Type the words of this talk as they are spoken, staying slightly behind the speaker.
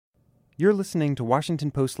You're listening to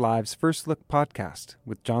Washington Post Live's First Look podcast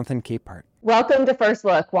with Jonathan Capehart. Welcome to First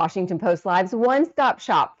Look, Washington Post Live's one-stop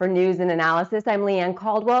shop for news and analysis. I'm Leigh Ann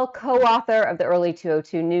Caldwell, co-author of the Early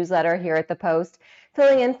 202 newsletter here at the Post,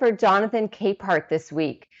 filling in for Jonathan Capehart this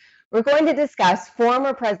week. We're going to discuss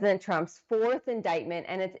former President Trump's fourth indictment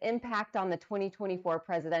and its impact on the 2024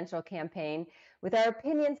 presidential campaign with our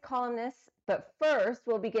opinions columnists. But first,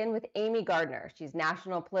 we'll begin with Amy Gardner. She's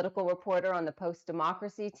national political reporter on the Post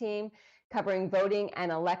Democracy team, covering voting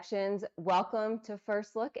and elections. Welcome to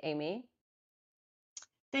First Look, Amy.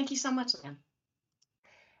 Thank you so much, Leanne.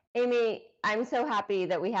 Amy, I'm so happy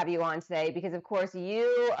that we have you on today because, of course,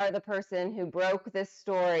 you are the person who broke this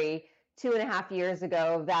story 2.5 years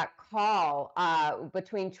ago, that call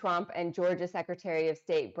between Trump and Georgia Secretary of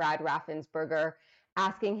State Brad Raffensperger,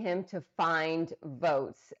 asking him to find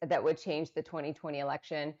votes that would change the 2020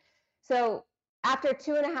 election. So after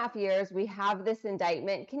 2.5 years, we have this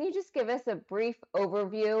indictment. Can you just give us a brief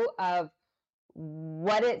overview of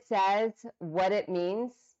what it says, what it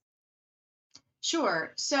means?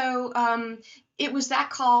 Sure. So it was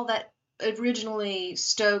that call that originally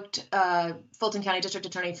stoked Fulton County District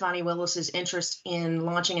Attorney Fani Willis's interest in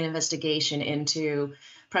launching an investigation into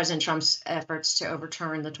President Trump's efforts to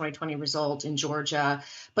overturn the 2020 result in Georgia.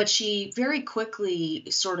 But she very quickly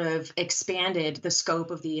sort of expanded the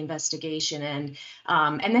scope of the investigation, and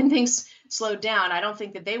then things slowed down. I don't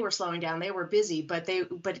think that they were slowing down; they were busy. But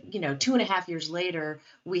 2.5 years later,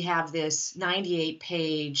 we have this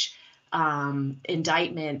 98-page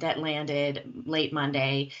indictment that landed late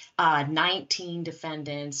Monday, 19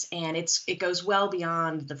 defendants, and it goes well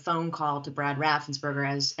beyond the phone call to Brad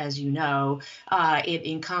Raffensperger, as you know. It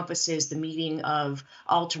encompasses the meeting of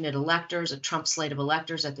alternate electors, a Trump slate of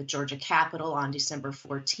electors at the Georgia Capitol on December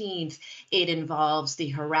 14th. It involves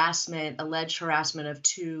the alleged harassment of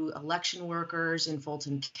 2 election workers in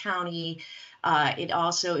Fulton County. It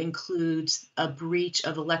also includes a breach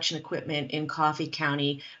of election equipment in Coffee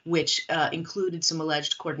County, which included some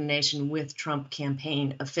alleged coordination with Trump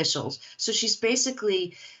campaign officials. So she's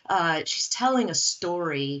basically she's telling a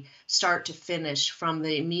story start to finish from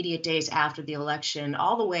the immediate days after the election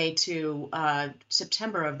all the way to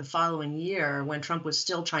September of the following year, when Trump was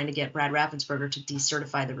still trying to get Brad Raffensperger to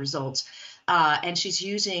decertify the results. And she's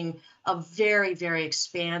using a very, very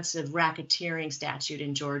expansive racketeering statute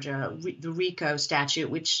in Georgia, the RICO statute,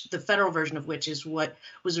 which the federal version of which is what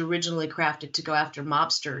was originally crafted to go after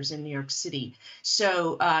mobsters in New York City.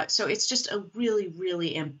 So it's just a really,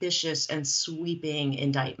 really ambitious and sweeping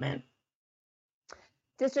indictment.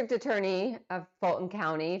 District Attorney of Fulton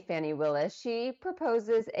County, Fani Willis, she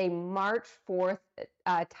proposes a March 4th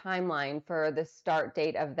timeline for the start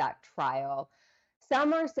date of that trial.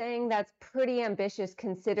 Some are saying that's pretty ambitious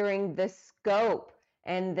considering the scope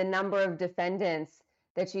and the number of defendants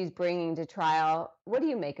that she's bringing to trial. What do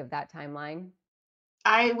you make of that timeline?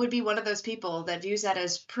 I would be one of those people that views that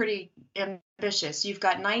as pretty ambitious. You've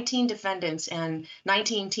got 19 defendants and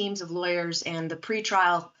 19 teams of lawyers, and the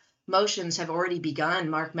pretrial motions have already begun.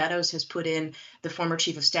 Mark Meadows has put in, the former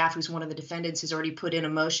chief of staff, who's one of the defendants, has already put in a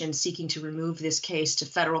motion seeking to remove this case to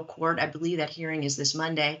federal court. I believe that hearing is this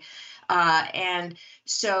Monday. And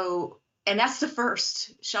that's the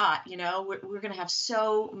first shot. We're going to have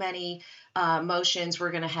so many motions.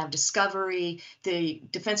 We're going to have discovery. The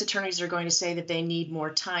defense attorneys are going to say that they need more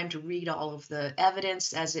time to read all of the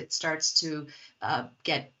evidence as it starts to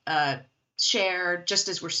get shared, just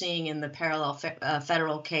as we're seeing in the parallel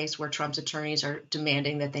federal case where Trump's attorneys are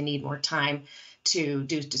demanding that they need more time to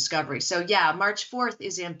do discovery. So yeah, March 4th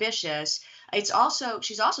is ambitious. She's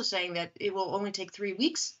also saying that it will only take 3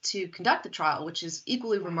 weeks to conduct the trial, which is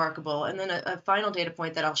equally remarkable. And then a final data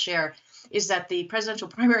point that I'll share is that the presidential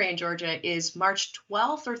primary in Georgia is March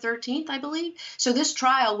 12th or 13th, I believe. So this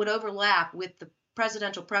trial would overlap with the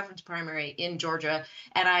presidential preference primary in Georgia.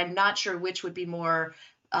 And I'm not sure which would be more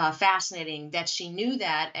fascinating, that she knew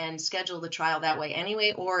that and scheduled the trial that way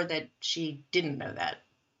anyway, or that she didn't know that.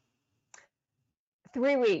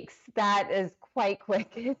 3 weeks, that is quite quick,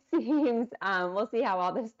 it seems. We'll see how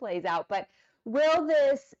all this plays out. But will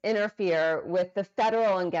this interfere with the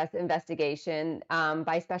federal investigation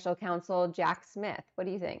by special counsel Jack Smith? What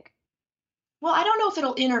do you think? Well, I don't know if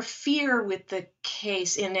it'll interfere with the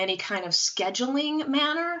case in any kind of scheduling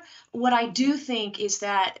manner. What I do think is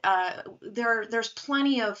that there's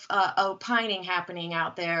plenty of opining happening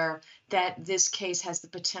out there that this case has the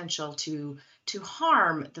potential to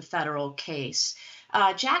harm the federal case.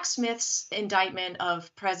 Jack Smith's indictment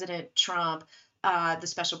of President Trump, the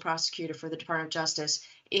special prosecutor for the Department of Justice,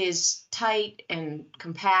 is tight and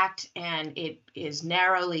compact, and it is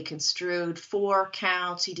narrowly construed. 4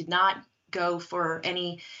 counts. He did not go for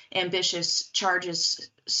any ambitious charges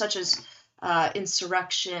such as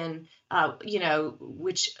insurrection,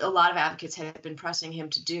 which a lot of advocates have been pressing him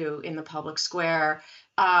to do in the public square.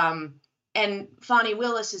 And Fani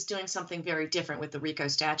Willis is doing something very different with the RICO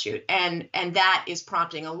statute, and that is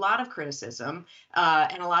prompting a lot of criticism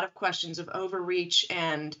and a lot of questions of overreach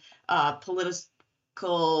and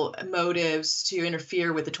political motives to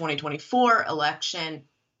interfere with the 2024 election.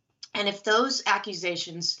 And if those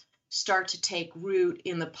accusations start to take root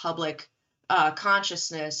in the public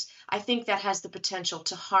consciousness, I think that has the potential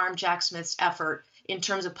to harm Jack Smith's effort in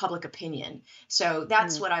terms of public opinion. So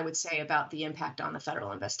that's what I would say about the impact on the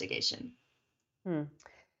federal investigation.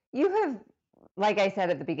 You have, like I said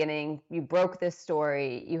at the beginning, you broke this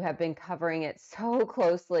story. You have been covering it so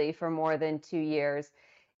closely for more than 2 years.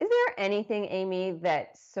 Is there anything, Amy,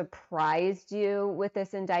 that surprised you with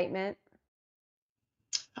this indictment?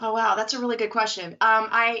 Oh, wow, that's a really good question.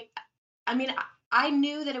 I mean, I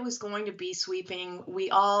knew that it was going to be sweeping. We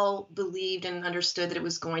all believed and understood that it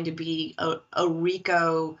was going to be a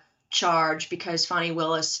RICO charge because Fani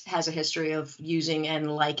Willis has a history of using and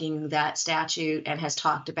liking that statute and has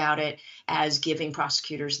talked about it as giving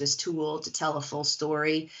prosecutors this tool to tell a full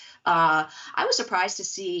story. I was surprised to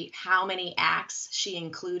see how many acts she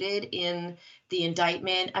included in the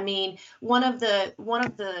indictment. I mean, one of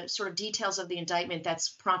the sort of details of the indictment that's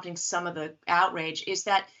prompting some of the outrage is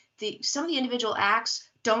that some of the individual acts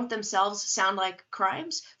don't themselves sound like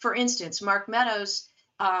crimes. For instance, Mark Meadows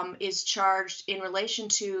is charged in relation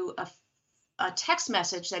to a text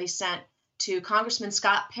message that he sent to Congressman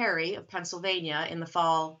Scott Perry of Pennsylvania in the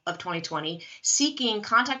fall of 2020, seeking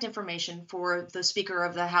contact information for the Speaker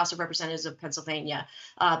of the House of Representatives of Pennsylvania,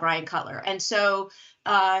 Brian Cutler. And so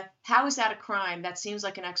how is that a crime? That seems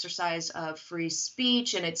like an exercise of free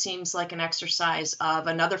speech, and it seems like an exercise of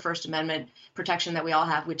another First Amendment protection that we all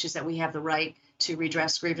have, which is that we have the right to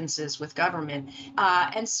redress grievances with government.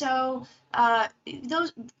 And so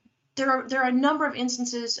there are a number of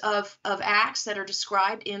instances of acts that are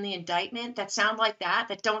described in the indictment that sound like that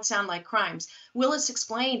don't sound like crimes. Willis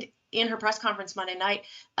explained in her press conference Monday night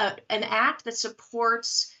an act that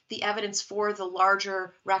supports the evidence for the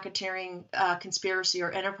larger racketeering conspiracy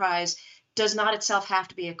or enterprise does not itself have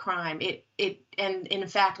to be a crime. And in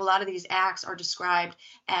fact, a lot of these acts are described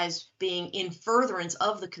as being in furtherance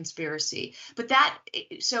of the conspiracy. But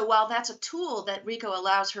so while that's a tool that RICO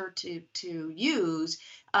allows her to use,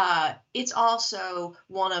 it's also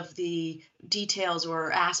one of the details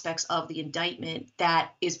or aspects of the indictment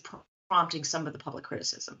that is prompting some of the public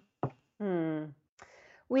criticism.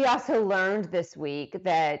 We also learned this week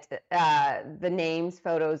that the names,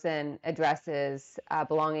 photos, and addresses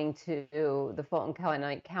belonging to the Fulton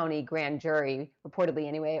County grand jury, reportedly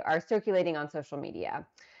anyway, are circulating on social media.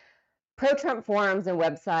 Pro-Trump forums and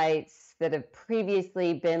websites that have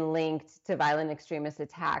previously been linked to violent extremist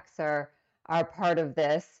attacks are part of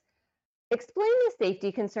this. Explain the safety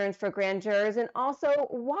concerns for grand jurors, and also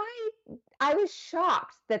why I was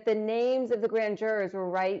shocked that the names of the grand jurors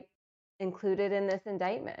were included in this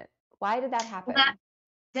indictment. Why did that happen?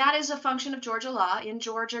 That is a function of Georgia law. In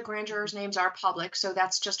Georgia, grand jurors' names are public, so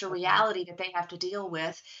that's just a reality that they have to deal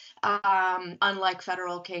with, unlike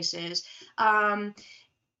federal cases.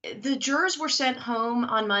 The jurors were sent home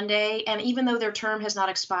on Monday, and even though their term has not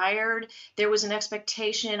expired, there was an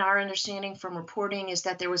expectation. Our understanding from reporting is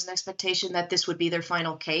that there was an expectation that this would be their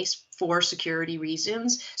final case for security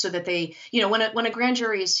reasons, so that they, when a grand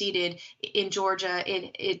jury is seated in Georgia,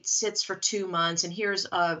 it sits for 2 months. And here's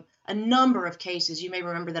a number of cases. You may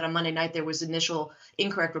remember that on Monday night there was initial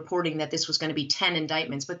incorrect reporting that this was going to be 10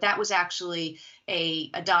 indictments, but that was actually a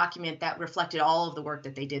document that reflected all of the work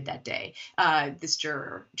that they did that day, this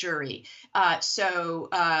jury. So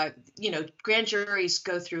grand juries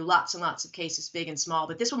go through lots and lots of cases, big and small,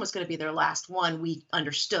 but this one was going to be their last one, we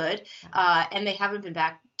understood, and they haven't been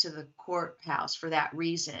back to the courthouse for that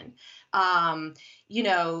reason. The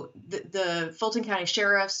Fulton County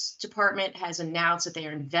Sheriff's Department has announced that they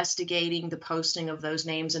are investigating the posting of those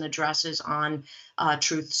names and addresses on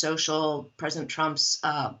Truth Social, President Trump's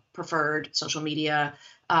preferred social media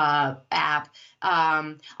app.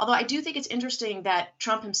 Although I do think it's interesting that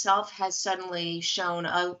Trump himself has suddenly shown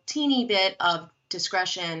a teeny bit of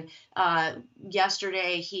discretion.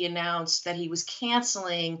 Yesterday, he announced that he was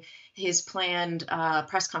canceling his planned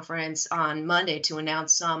press conference on Monday to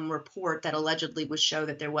announce some report that allegedly would show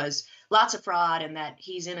that there was lots of fraud and that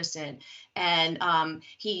he's innocent. And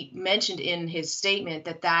he mentioned in his statement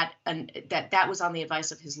that was on the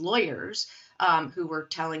advice of his lawyers, who were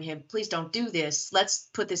telling him, please don't do this. Let's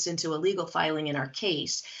put this into a legal filing in our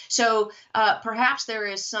case. So perhaps there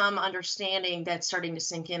is some understanding that's starting to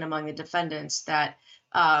sink in among the defendants that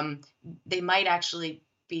they might actually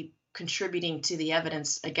be contributing to the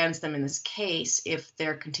evidence against them in this case if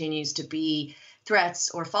there continues to be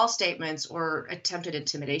threats or false statements or attempted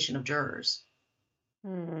intimidation of jurors.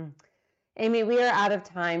 Amy, we are out of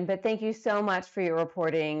time, but thank you so much for your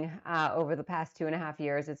reporting over the past 2.5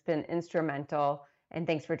 years. It's been instrumental, and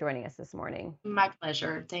thanks for joining us this morning. My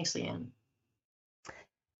pleasure. Thanks, Leigh Ann.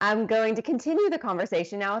 I'm going to continue the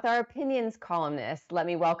conversation now with our opinions columnist. Let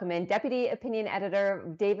me welcome in Deputy Opinion Editor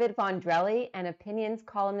David Von Drehle and opinions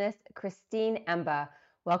columnist Christine Emba.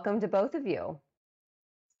 Welcome to both of you.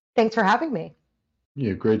 Thanks for having me.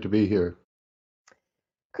 Yeah, great to be here.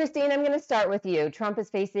 Christine, I'm going to start with you. Trump is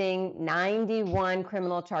facing 91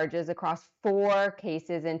 criminal charges across 4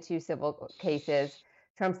 cases and 2 civil cases.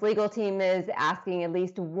 Trump's legal team is asking at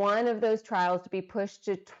least one of those trials to be pushed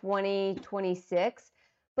to 2026.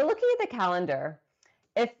 But looking at the calendar,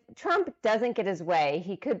 if Trump doesn't get his way,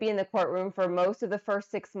 he could be in the courtroom for most of the first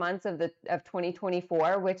 6 months of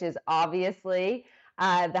 2024, which is obviously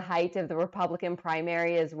the height of the Republican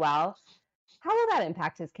primary as well. How will that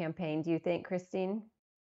impact his campaign, do you think, Christine?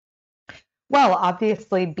 Well,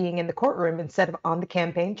 obviously, being in the courtroom instead of on the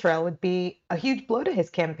campaign trail would be a huge blow to his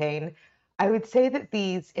campaign. I would say that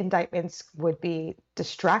these indictments would be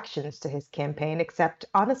distractions to his campaign, except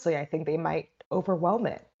honestly, I think they might overwhelm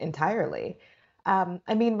it entirely. I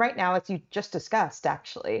mean, right now, as you just discussed,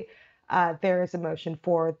 actually, there is a motion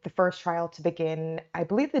for the first trial to begin, I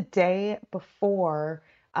believe, the day before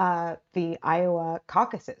the Iowa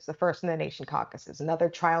caucuses, the first in the nation caucuses. Another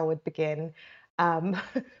trial would begin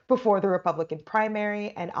before the Republican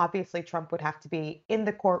primary. And obviously, Trump would have to be in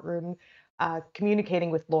the courtroom, communicating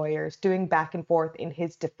with lawyers, doing back and forth in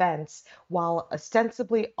his defense, while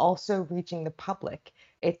ostensibly also reaching the public.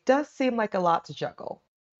 It does seem like a lot to juggle.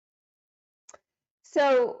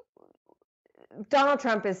 So Donald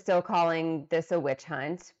Trump is still calling this a witch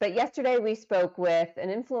hunt. But yesterday we spoke with an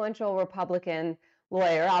influential Republican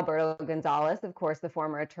lawyer, Alberto Gonzales, of course, the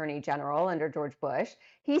former attorney general under George Bush.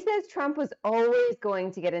 He says Trump was always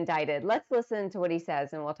going to get indicted. Let's listen to what he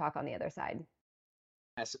says, and we'll talk on the other side.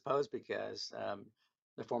 I suppose because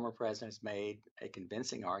the former president has made a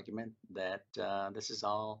convincing argument that this is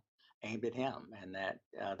all aimed at him, and that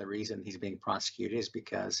the reason he's being prosecuted is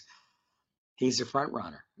because he's a front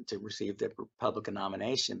runner to receive the Republican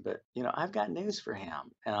nomination. But I've got news for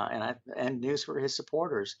him, and news for his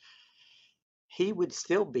supporters. He would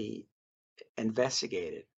still be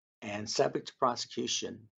investigated and subject to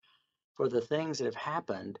prosecution for the things that have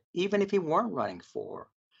happened, even if he weren't running for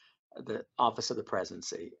the office of the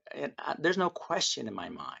presidency. And there's no question in my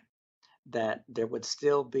mind that there would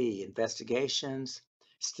still be investigations,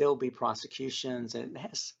 still be prosecutions, and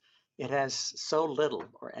it has so little,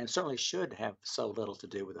 and certainly should have so little to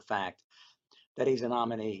do with the fact that he's a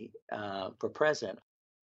nominee for president.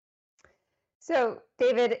 So,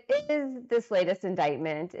 David, is this latest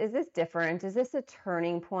indictment, is this different? Is this a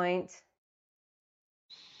turning point?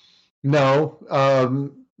 No,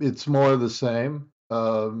 it's more of the same.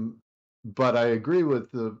 But I agree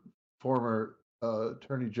with the former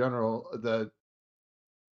Attorney General that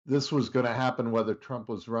this was going to happen whether Trump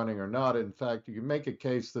was running or not. In fact, you can make a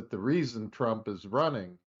case that the reason Trump is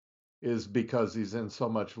running is because he's in so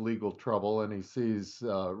much legal trouble, and he sees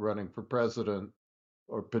running for president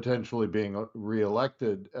or potentially being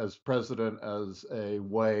reelected as president as a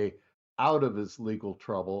way out of his legal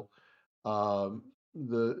trouble. Mr.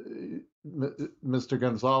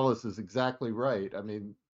 Gonzalez is exactly right. I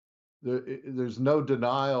mean, there's no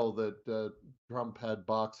denial that Trump had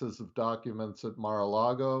boxes of documents at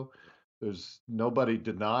Mar-a-Lago. There's nobody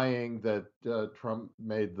denying that Trump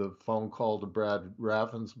made the phone call to Brad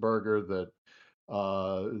Raffensperger, that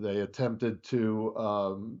they attempted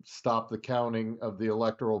to stop the counting of the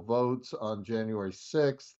electoral votes on January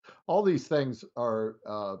 6th. All these things are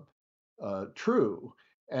true.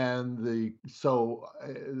 And so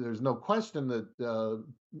there's no question that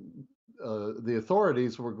the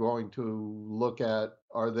authorities were going to look at,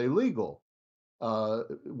 are they legal?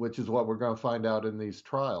 Which is what we're going to find out in these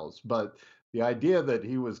trials. But the idea that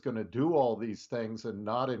he was going to do all these things and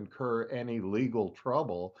not incur any legal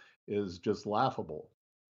trouble is just laughable.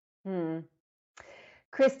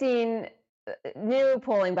 Christine, new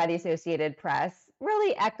polling by the Associated Press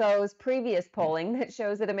really echoes previous polling that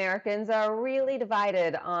shows that Americans are really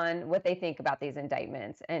divided on what they think about these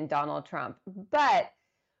indictments and Donald Trump. But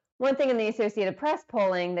one thing in the Associated Press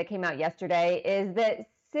polling that came out yesterday is that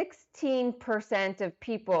 16% of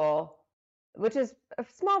people, which is a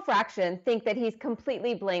small fraction, think that he's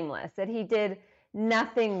completely blameless, that he did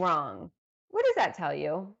nothing wrong. What does that tell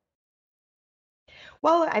you?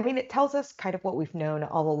 Well, I mean, it tells us kind of what we've known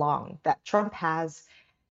all along, that Trump has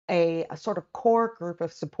a sort of core group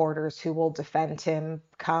of supporters who will defend him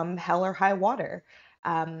come hell or high water.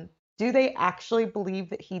 Um, do they actually believe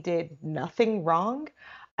that he did nothing wrong?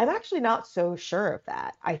 I'm actually not so sure of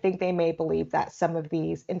that. I think they may believe that some of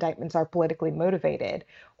these indictments are politically motivated,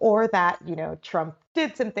 or that, Trump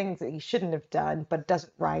did some things that he shouldn't have done, but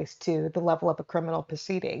doesn't rise to the level of a criminal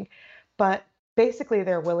proceeding. But basically,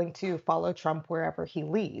 they're willing to follow Trump wherever he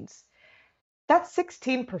leads. That's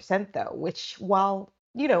 16%, though, which, while,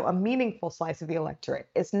 a meaningful slice of the electorate,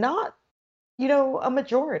 is not, a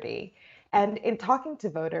majority. And in talking to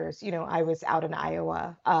voters, I was out in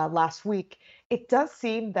Iowa last week. It does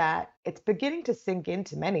seem that it's beginning to sink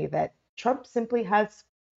into many that Trump simply has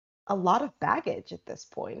a lot of baggage at this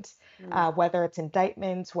point, whether it's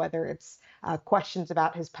indictments, whether it's questions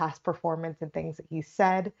about his past performance and things that he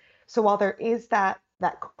said. So while there is that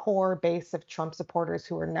core base of Trump supporters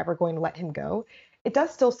who are never going to let him go, it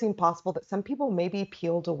does still seem possible that some people may be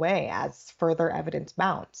peeled away as further evidence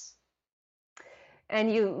mounts.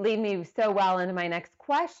 And you lead me so well into my next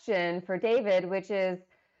question for David, which is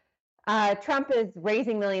Trump is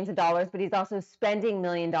raising millions of dollars, but he's also spending $1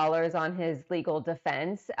 million on his legal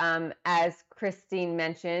defense. As Christine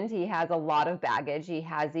mentioned, he has a lot of baggage. He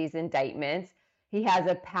has these indictments. He has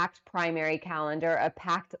a packed primary calendar, a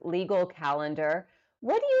packed legal calendar.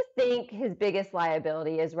 What do you think his biggest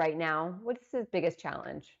liability is right now? What's his biggest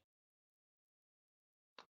challenge?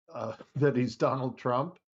 That he's Donald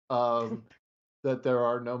Trump. That there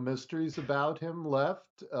are no mysteries about him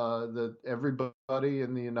left, that everybody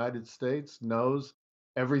in the United States knows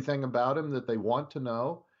everything about him that they want to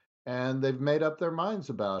know, and they've made up their minds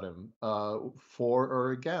about him, for or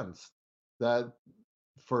against. That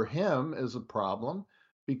for him is a problem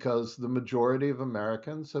because the majority of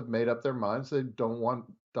Americans have made up their minds they don't want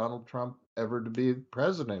Donald Trump ever to be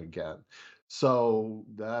president again. So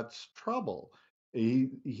that's trouble.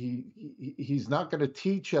 He's not going to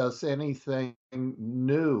teach us anything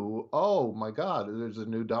new. Oh my God, there's a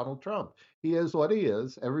new Donald Trump. He is what he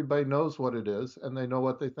is. Everybody knows what it is, and they know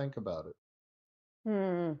what they think about it.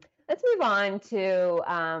 Let's move on to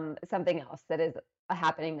something else that is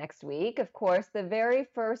happening next week. Of course, the very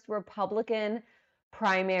first Republican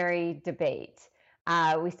primary debate.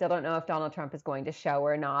 We still don't know if Donald Trump is going to show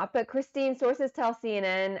or not, but Christine, sources tell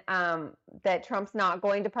CNN that Trump's not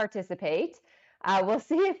going to participate. We'll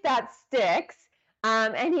see if that sticks.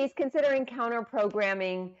 And he's considering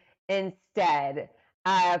counter-programming instead,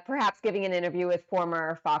 perhaps giving an interview with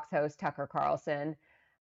former Fox host Tucker Carlson.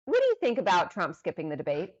 What do you think about Trump skipping the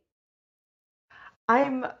debate?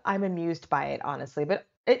 I'm amused by it, honestly, but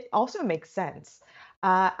it also makes sense.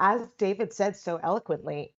 As David said so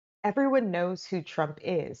eloquently, everyone knows who Trump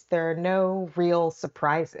is. There are no real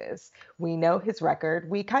surprises. We know his record.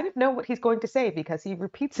 We kind of know what he's going to say because he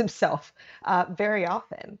repeats himself very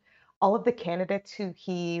often. All of the candidates who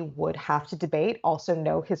he would have to debate also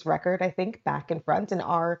know his record, I think, back and front, and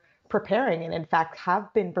are preparing, and in fact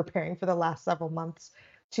have been preparing for the last several months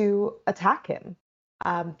to attack him.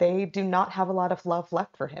 They do not have a lot of love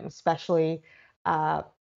left for him, especially uh,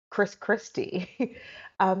 Chris Christie.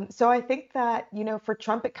 So I think that, for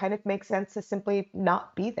Trump, it kind of makes sense to simply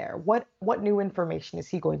not be there. What new information is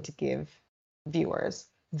he going to give viewers?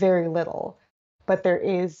 Very little. But there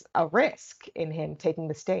is a risk in him taking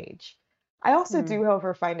the stage. I also do,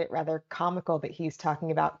 however, find it rather comical that he's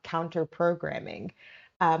talking about counter programming.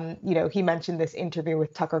 He mentioned this interview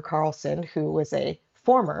with Tucker Carlson, who was a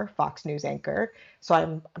former Fox News anchor. So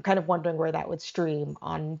I'm kind of wondering where that would stream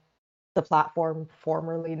on the platform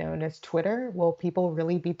formerly known as Twitter. Will people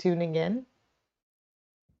really be tuning in?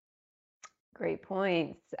 Great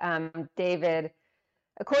points. David,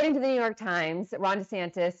 according to the New York Times, Ron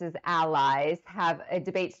DeSantis' allies have a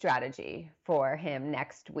debate strategy for him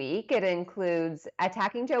next week. It includes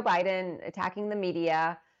attacking Joe Biden, attacking the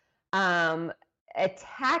media,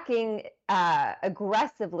 attacking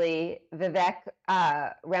aggressively Vivek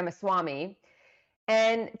Ramaswamy,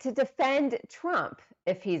 and to defend Trump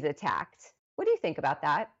if he's attacked. What do you think about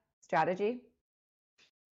that strategy?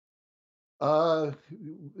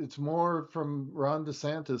 It's more from Ron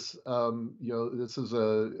DeSantis. This is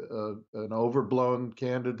an overblown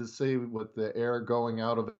candidacy with the air going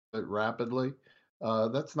out of it rapidly.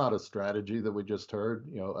 That's not a strategy that we just heard.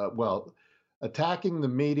 Well, attacking the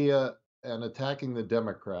media and attacking the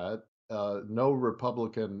Democrat. No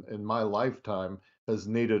Republican in my lifetime has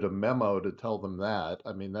needed a memo to tell them that.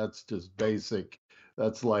 I mean, that's just basic.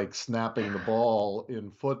 That's like snapping the ball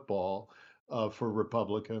in football for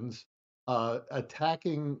Republicans.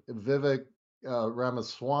 Attacking Vivek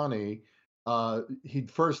Ramaswamy,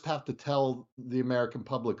 he'd first have to tell the American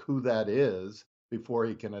public who that is before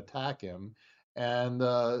he can attack him. And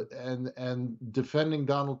defending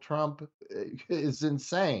Donald Trump is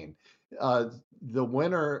insane. The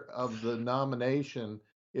winner of the nomination,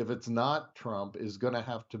 if it's not Trump, is going to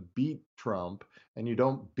have to beat Trump, and you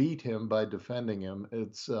don't beat him by defending him.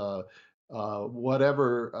 It's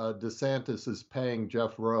whatever DeSantis is paying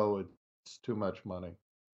Jeff Rowe, it's too much money.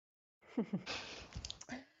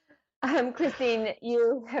 Christine,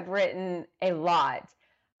 you have written a lot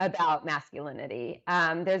about masculinity.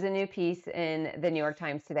 There's a new piece in the New York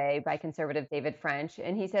Times today by conservative David French,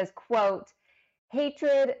 and he says, quote,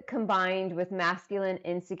 "Hatred combined with masculine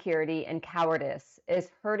insecurity and cowardice is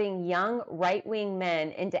hurting young right-wing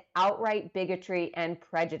men into outright bigotry and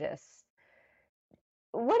prejudice."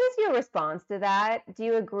 What is your response to that? Do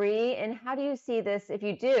you agree? And how do you see this, if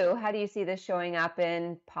you do, how do you see this showing up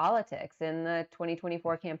in politics in the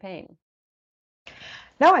 2024 campaign?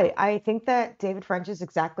 No, I think that David French is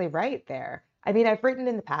exactly right there. I mean, I've written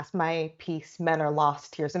in the past, my piece, Men Are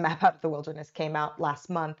Lost, Here's a Map Out of the Wilderness, came out last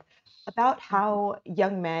month, about how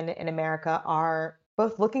young men in America are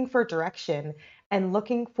both looking for direction and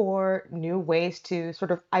looking for new ways to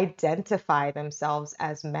sort of identify themselves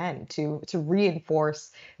as men, to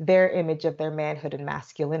reinforce their image of their manhood and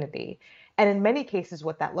masculinity. And in many cases,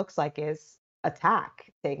 what that looks like is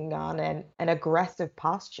attack, taking on an aggressive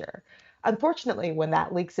posture. Unfortunately, when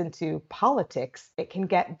that leaks into politics, it can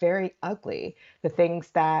get very ugly. The things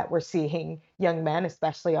that we're seeing young men,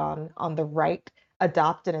 especially on the right,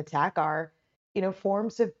 adopt and attack are,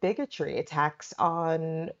 forms of bigotry, attacks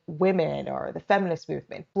on women or the feminist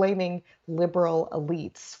movement, blaming liberal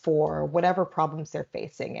elites for whatever problems they're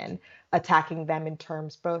facing and attacking them in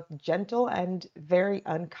terms both gentle and very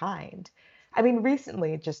unkind. I mean,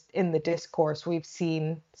 recently, just in the discourse, we've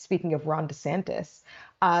seen, speaking of Ron DeSantis,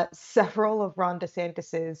 several of Ron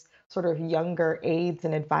DeSantis's sort of younger aides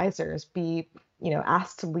and advisors be,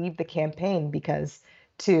 asked to leave the campaign because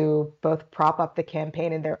to both prop up the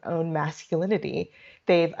campaign in their own masculinity,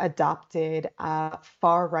 they've adopted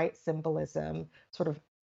far right symbolism, sort of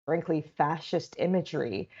frankly fascist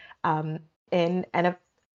imagery, in an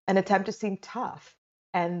attempt to seem tough.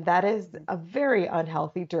 And that is a very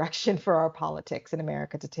unhealthy direction for our politics in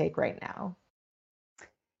America to take right now.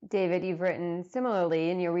 David, you've written similarly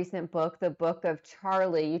in your recent book, The Book of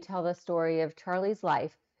Charlie. You tell the story of Charlie's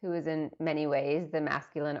life, who is in many ways the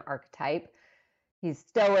masculine archetype. He's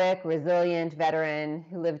stoic, resilient veteran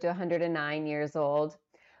who lived to 109 years old.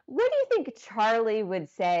 What do you think Charlie would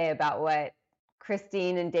say about what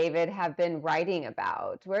Christine and David have been writing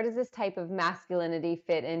about? Where does this type of masculinity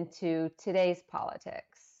fit into today's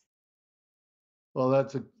politics? Well,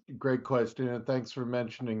 that's a great question, and thanks for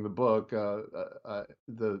mentioning the book.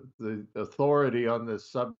 The authority on this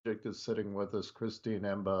subject is sitting with us, Christine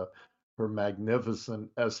Emba, her magnificent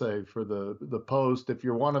essay for the Post. If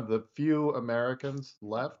you're one of the few Americans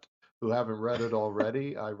left who haven't read it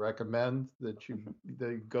already, I recommend that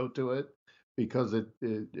they go to it because it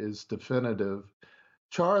is definitive.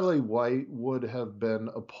 Charlie White would have been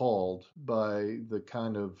appalled by the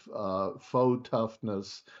kind of faux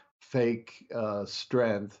toughness, fake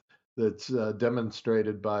strength that's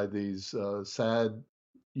demonstrated by these sad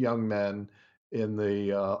young men in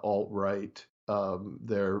the alt-right.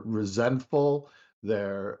 They're resentful,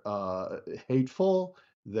 they're hateful,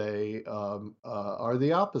 they are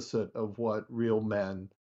the opposite of what real men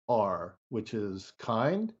are, which is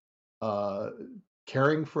kind, uh,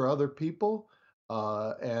 caring for other people,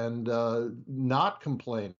 and not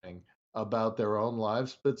complaining about their own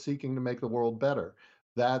lives, but seeking to make the world better.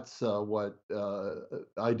 That's what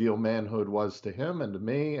ideal manhood was to him and to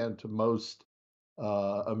me and to most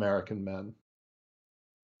American men.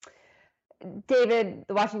 David,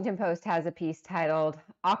 the Washington Post has a piece titled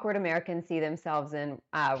 "Awkward Americans See Themselves in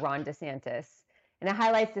Ron DeSantis." And it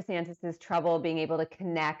highlights DeSantis's trouble being able to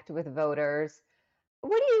connect with voters.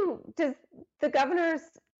 Does the governor's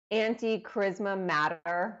anti-charisma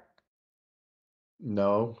matter?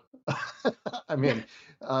 No. I mean,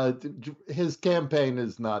 his campaign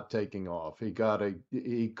is not taking off. He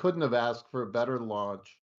couldn't have asked for a better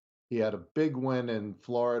launch. He had a big win in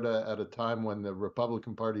Florida at a time when the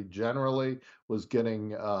Republican Party generally was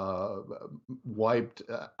getting wiped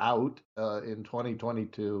out in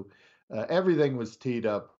 2022. everything was teed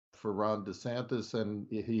up for Ron DeSantis, and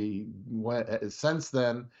he went since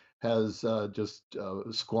then has just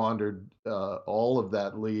squandered all of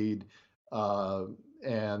that lead,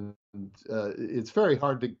 and it's very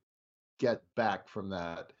hard to get back from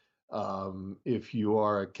that if you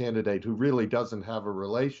are a candidate who really doesn't have a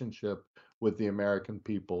relationship with the American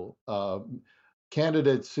people.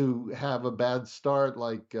 Candidates who have a bad start,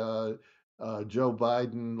 like Joe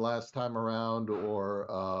Biden last time around, or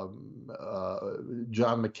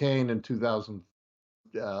John McCain in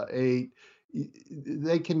 2008,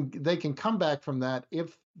 they can come back from that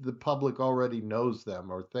if the public already knows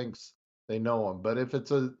them or thinks they know them. But if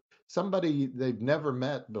it's somebody they've never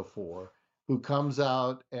met before who comes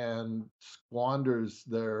out and squanders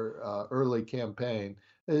their early campaign,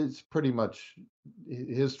 it's pretty much,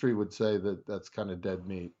 history would say that that's kind of dead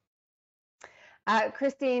meat.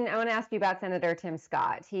 Christine, I want to ask you about Senator Tim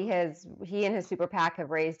Scott. He and his super PAC have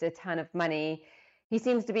raised a ton of money. He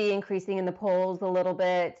seems to be increasing in the polls a little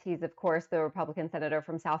bit. He's, of course, the Republican senator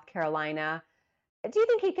from South Carolina. Do you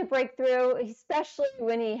think he could break through, especially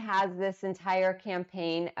when he has this entire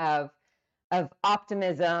campaign of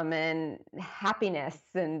optimism and happiness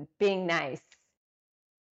and being nice?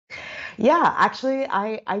 Yeah, actually,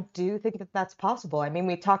 I do think that that's possible. I mean,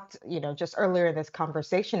 we talked, just earlier in this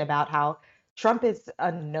conversation about how Trump is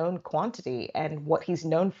a known quantity, and what he's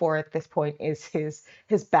known for at this point is his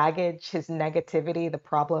baggage, his negativity, the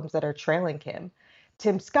problems that are trailing him.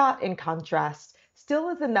 Tim Scott, in contrast, still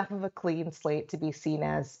is enough of a clean slate to be seen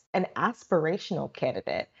as an aspirational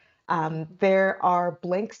candidate. There are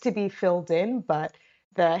blanks to be filled in, but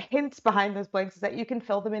the hints behind those blanks is that you can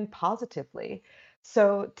fill them in positively.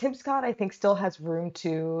 So Tim Scott, I think, still has room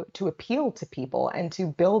to appeal to people and to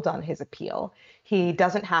build on his appeal. He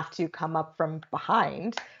doesn't have to come up from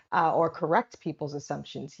behind or correct people's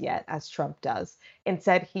assumptions yet, as Trump does.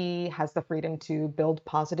 Instead, he has the freedom to build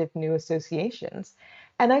positive new associations.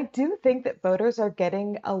 And I do think that voters are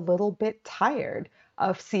getting a little bit tired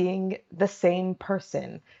of seeing the same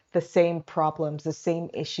person, the same problems, the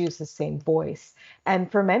same issues, the same voice.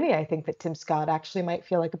 And for many, I think that Tim Scott actually might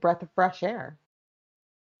feel like a breath of fresh air.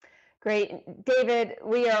 Great. David,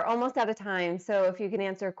 we are almost out of time, so if you can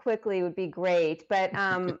answer quickly would be great. But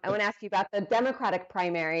I want to ask you about the Democratic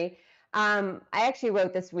primary. I actually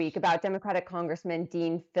wrote this week about Democratic Congressman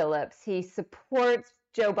Dean Phillips. He supports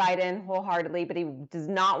Joe Biden wholeheartedly, but he does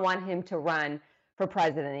not want him to run for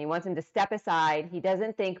president. He wants him to step aside. He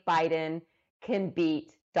doesn't think Biden can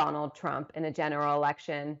beat Donald Trump in a general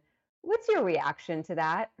election. What's your reaction to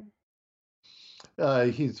that?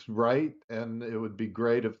 He's right, and it would be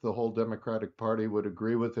great if the whole Democratic Party would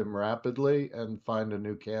agree with him rapidly and find a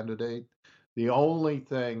new candidate. The only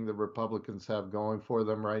thing the Republicans have going for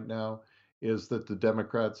them right now is that the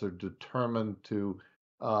Democrats are determined to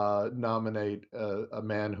nominate a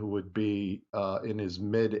man who would be in his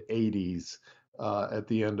mid-80s at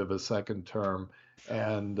the end of a second term.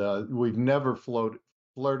 And we've never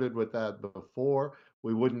flirted with that before.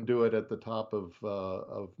 We wouldn't do it at the top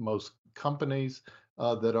of most companies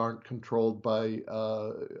that aren't controlled by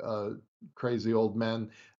crazy old men.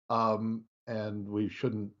 And we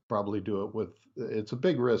shouldn't probably do it it's a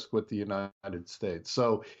big risk with the United States.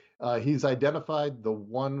 So he's identified the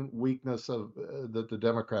one weakness that the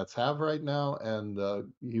Democrats have right now, and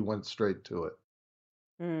he went straight to it.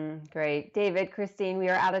 Great. David, Christine, we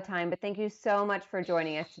are out of time, but thank you so much for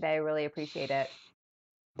joining us today. I really appreciate it.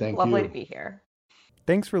 Thank you. Lovely to be here.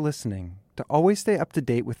 Thanks for listening. To always stay up to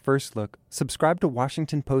date with First Look, subscribe to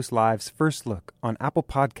Washington Post Live's First Look on Apple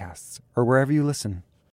Podcasts or wherever you listen.